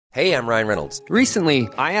Hey, I'm Ryan Reynolds. Recently,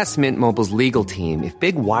 I asked Mint Mobile's legal team if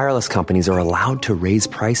big wireless companies are allowed to raise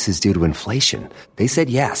prices due to inflation. They said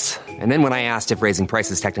yes. And then when I asked if raising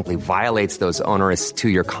prices technically violates those onerous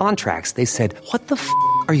two-year contracts, they said, "What the f***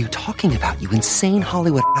 are you talking about, you insane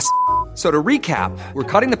Hollywood ass?" So to recap, we're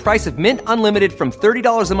cutting the price of Mint Unlimited from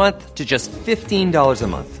 $30 a month to just $15 a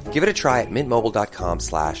month. Give it a try at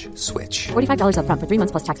mintmobile.com/switch. $45 up front for 3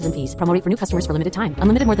 months plus taxes and fees. Promo rate for new customers for limited time.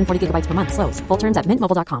 Unlimited more than 40 gigabytes per month. Slows full terms at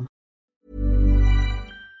mintmobile.com.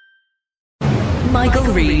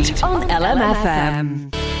 Michael Reid on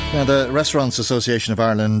LMFM. Now, the Restaurants Association of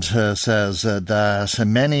Ireland says that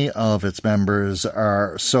many of its members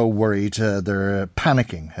are so worried, they're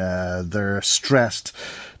panicking, they're stressed.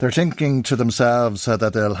 They're thinking to themselves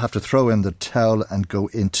that they'll have to throw in the towel and go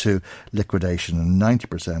into liquidation. And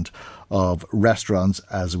 90% of restaurants,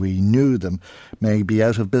 as we knew them, may be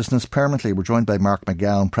out of business permanently. We're joined by Mark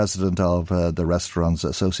McGowan, President of the Restaurants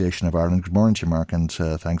Association of Ireland. Good morning to you, Mark, and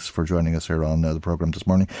thanks for joining us here on the programme this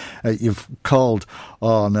morning. You've called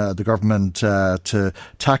on the government to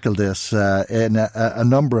tackle this in a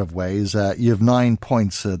number of ways. You have 9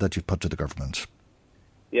 points that you've put to the government.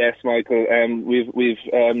 Yes, Michael. We've released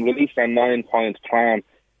a 9-point plan.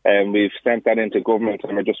 We've sent that into government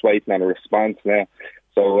and we're just waiting on a response now.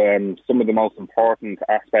 So some of the most important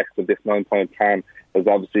aspects of this 9-point plan is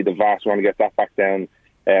obviously the VAT. We want to get that back down.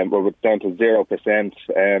 We're down to 0%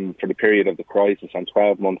 for the period of the crisis and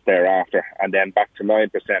 12 months thereafter, and then back to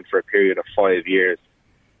 9% for a period of 5 years.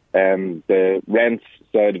 The rents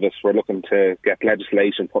side of it, we're looking to get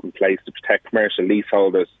legislation put in place to protect commercial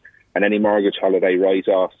leaseholders and any mortgage holiday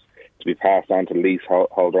write-offs to be passed on to the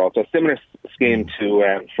leaseholder. Also, a similar scheme to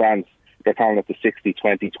France, they're calling it the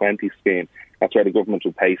 60-20-20 scheme. That's where the government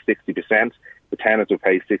will pay 60%, the tenant will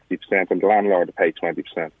pay 60%, and the landlord will pay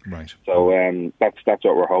 20%. Right. So that's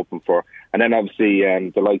what we're hoping for. And then obviously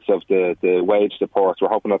the likes of the wage supports, we're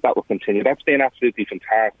hoping that will continue. That's been absolutely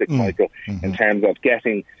fantastic, Michael, in terms of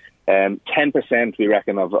getting 10%, we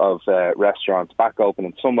reckon, of restaurants back open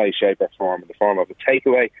in some way, shape or form, in the form of a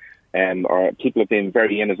takeaway. Or people have been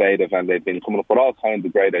very innovative and they've been coming up with all kinds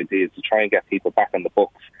of great ideas to try and get people back on the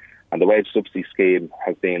books. And the wage subsidy scheme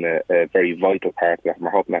has been a very vital part of that, and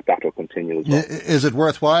we're hoping that will continue as well. Is it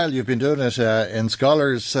worthwhile? You've been doing it in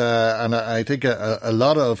Scholars, and I think a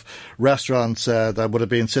lot of restaurants that would have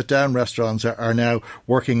been sit-down restaurants are now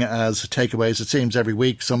working as takeaways. It seems every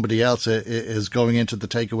week somebody else is going into the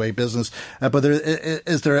takeaway business. But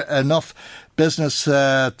is there enough business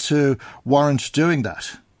to warrant doing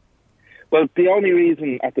that? Well, the only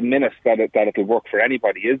reason at the minute that it'll work for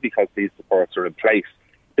anybody is because these supports are in place.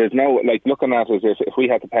 There's no, looking at it, if we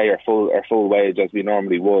had to pay our full wage as we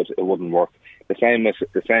normally would, it wouldn't work. The same as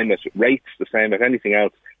rates, the same as anything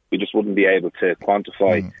else, we just wouldn't be able to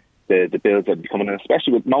quantify the bills that would be coming in,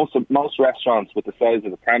 especially with most restaurants with the size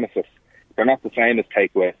of the premises. They're not the same as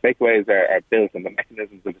takeaways. Takeaways are built, and the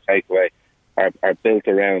mechanisms of the takeaway are built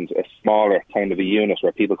around a smaller kind of a unit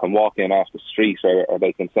where people can walk in off the street or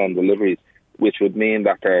they can send deliveries, which would mean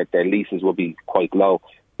that their leases will be quite low.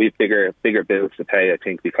 We have bigger bills to pay, I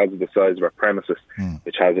think, because of the size of our premises,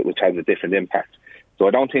 which has a different impact. So I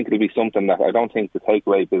don't think it'll be something that I don't think the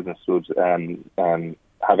takeaway business would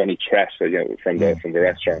have any threat from the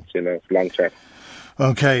restaurants, long term.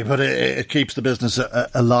 Okay, but it keeps the business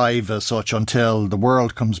alive as such until the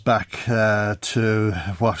world comes back to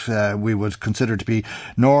what we would consider to be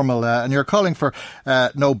normal. And you're calling for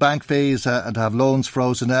no bank fees and to have loans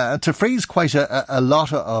frozen, to freeze quite a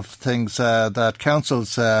lot of things that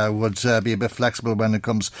councils would be a bit flexible when it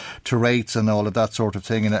comes to rates and all of that sort of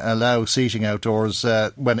thing, and allow seating outdoors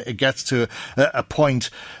when it gets to a point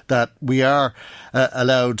that we are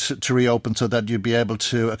allowed to reopen so that you'd be able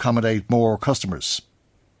to accommodate more customers.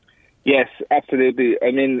 Yes, absolutely. I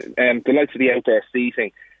mean, the likes of the outdoor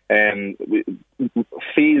seating,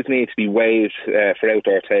 fees need to be waived for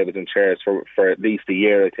outdoor tables and chairs for at least a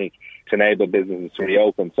year, I think, to enable businesses to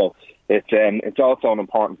reopen. So it's also an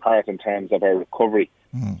important part in terms of our recovery.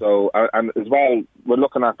 So, and as well, we're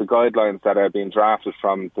looking at the guidelines that are being drafted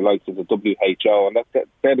from the likes of the WHO, and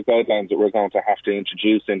they're the guidelines that we're going to have to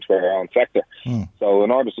introduce into our own sector. So in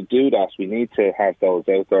order to do that, we need to have those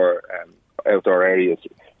outdoor areas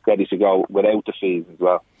ready to go without the fees as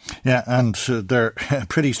well. Yeah, and they're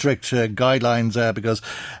pretty strict guidelines because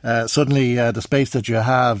suddenly the space that you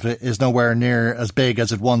have is nowhere near as big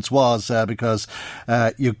as it once was because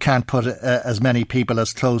you can't put as many people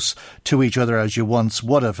as close to each other as you once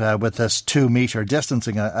would have with this 2 metre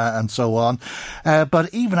distancing and so on.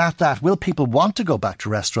 But even at that, will people want to go back to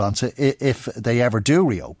restaurants if they ever do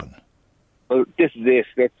reopen? Well, this is it.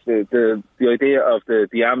 That's the idea of the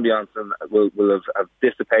ambience and will have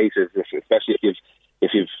dissipated, especially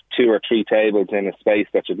if you've 2 or 3 tables in a space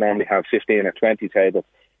that should normally have 15 or 20 tables.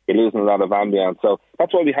 You're losing a lot of ambience. So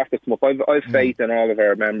that's why we have to come up. I've faith in all of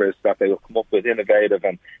our members that they will come up with innovative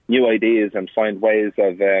and new ideas and find ways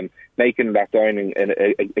of making that dining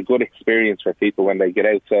a good experience for people when they get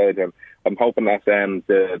outside. And I'm hoping that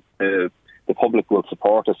the public will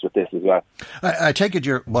support us with this as well. I take it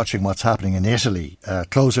you're watching what's happening in Italy,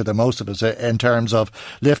 closer than most of us, in terms of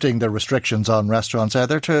lifting the restrictions on restaurants.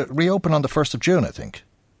 They're to reopen on the 1st of June, I think.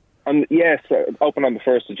 Yes, open on the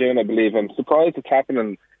 1st of June, I believe. I'm surprised it's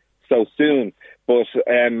happening so soon, but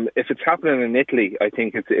if it's happening in Italy, I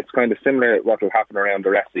think it's kind of similar to what will happen around the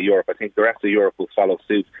rest of Europe. I think the rest of Europe will follow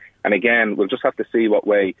suit. And again, we'll just have to see what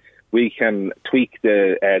way we can tweak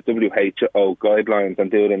the WHO guidelines and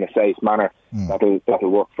do it in a safe manner. That'll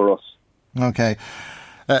work for us. Okay.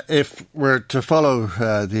 If we're to follow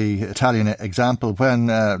the Italian example, when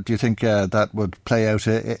do you think that would play out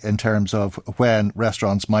in terms of when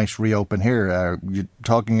restaurants might reopen here? Are you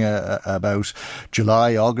talking about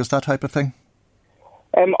July, August, that type of thing?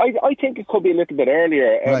 I think it could be a little bit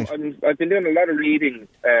earlier. Right. I've been doing a lot of reading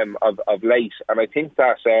of late, and I think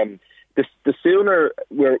that the sooner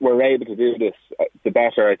we're able to do this, the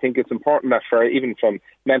better. I think it's important that even from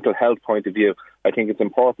mental health point of view, I think it's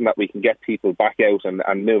important that we can get people back out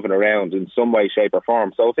and moving around in some way, shape or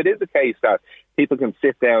form. So if it is the case that people can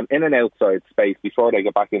sit down in an outside space before they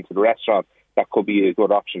get back into the restaurant, that could be a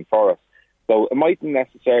good option for us. So it mightn't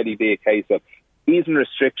necessarily be a case of easing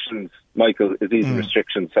restrictions, Michael, is easing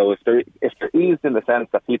restrictions. So if they're eased in the sense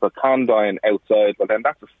that people can dine outside, well then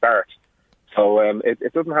that's a start. So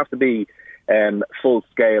it doesn't have to be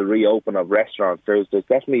full-scale reopen of restaurants. There's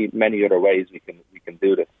definitely many other ways we can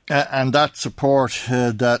do this. And that support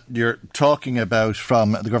that you're talking about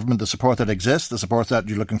from the government, the support that exists, the support that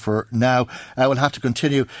you're looking for now, will have to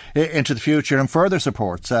continue into the future, and further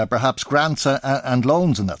supports, perhaps grants and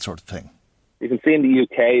loans and that sort of thing. You can see in the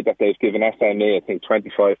UK that they've given SME, I think,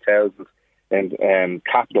 25,000 and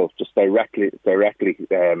capital just directly.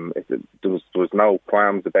 There was no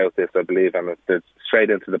qualms about this, I believe, and it's straight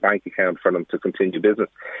into the bank account for them to continue business.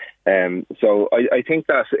 So I think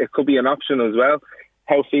that it could be an option as well.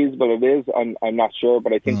 How feasible it is, I'm not sure,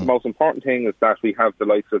 but I think the most important thing is that we have the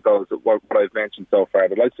likes of those, what I've mentioned so far,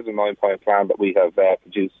 the likes of the 9-point plan that we have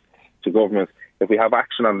produced to government. If we have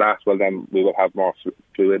action on that, well then we will have more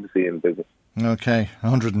fluidity in business. Okay,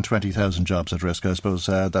 120,000 jobs at risk. I suppose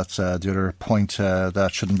that's the other point that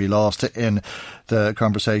shouldn't be lost in the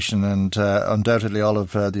conversation, and undoubtedly all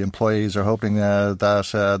of the employees are hoping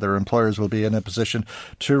that their employers will be in a position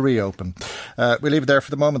to reopen. We'll leave it there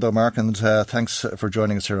for the moment though, Mark, and thanks for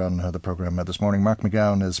joining us here on the programme this morning. Mark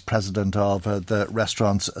McGowan is President of the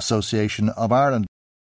Restaurants Association of Ireland.